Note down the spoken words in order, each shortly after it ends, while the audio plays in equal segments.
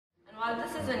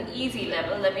This is an easy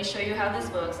level. Let me show you how this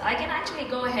works. I can actually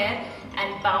go ahead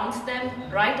and bounce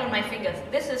them right on my fingers.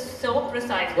 This is so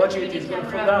precise. Watch it, he's going to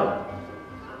fall down.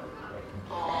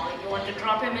 Oh, you want to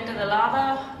drop him into the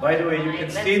lava? By the way, you can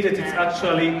see that it's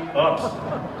actually,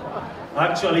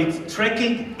 actually it's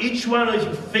tracking each one of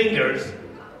your fingers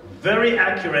very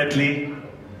accurately.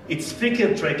 It's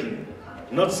finger tracking,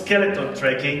 not skeleton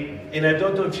tracking. And I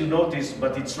don't know if you noticed,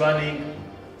 but it's running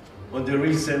on the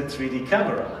recent 3D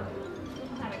camera.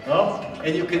 Oh?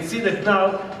 And you can see that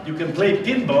now you can play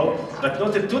pinball, but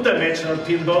not a two-dimensional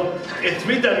pinball, a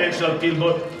three-dimensional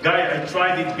pinball. Guy, I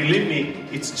tried it, believe me,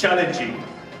 it's challenging.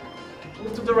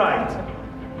 Move to the right,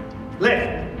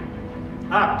 left,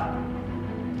 up,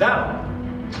 down.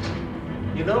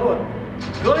 You know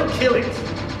what? Go and kill it.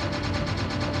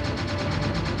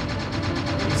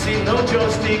 You see, no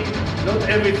joystick, not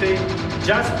everything.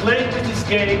 Just play with this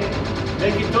game,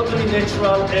 make it totally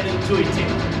natural and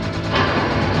intuitive.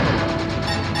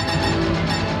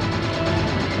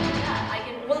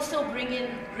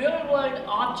 Real-world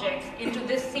objects into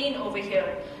this scene over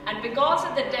here, and because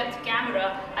of the depth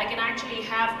camera, I can actually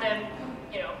have them,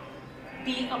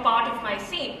 be a part of my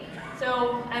scene.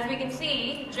 So as we can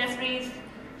see, Jeffrey's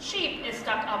sheep is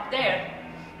stuck up there,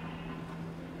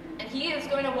 and he is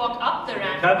going to walk up the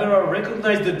ramp. The camera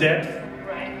recognizes the depth,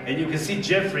 right? And you can see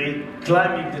Jeffrey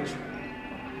climbing the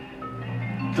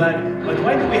climbing. But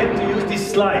why do we have to use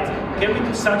this slide? Can we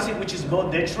do something which is more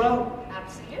natural?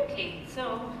 Absolutely.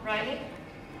 So Riley,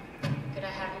 could I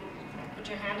have you put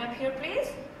your hand up here, please?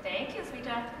 Thank you,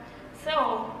 sweetheart.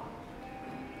 So,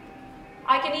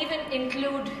 I can even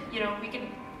include,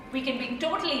 we can be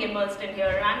totally immersed in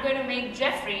here. I'm going to make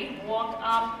Jeffrey walk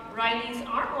up Riley's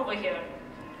arm over here.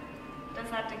 Does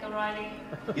that tickle Riley?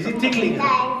 Is it tickling?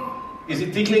 Is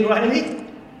it tickling Riley?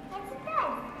 Yes, it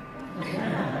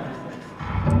does.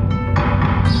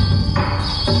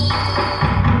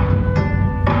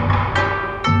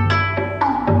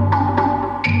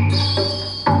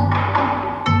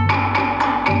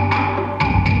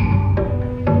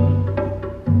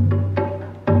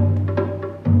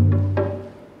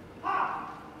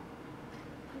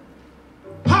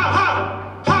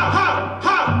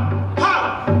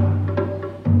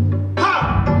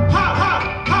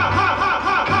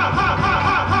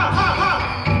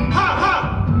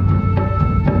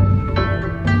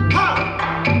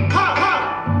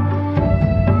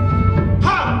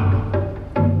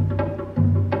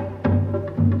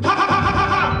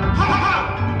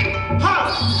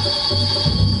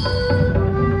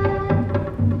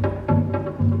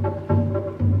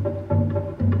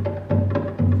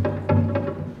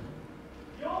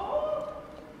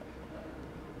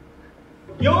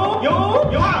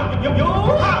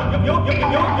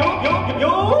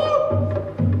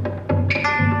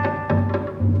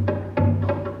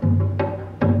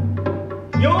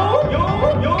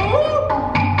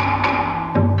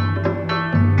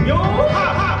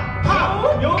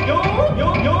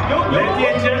 Ladies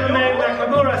and gentlemen,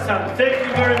 Nakamura-san, thank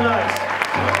you very much.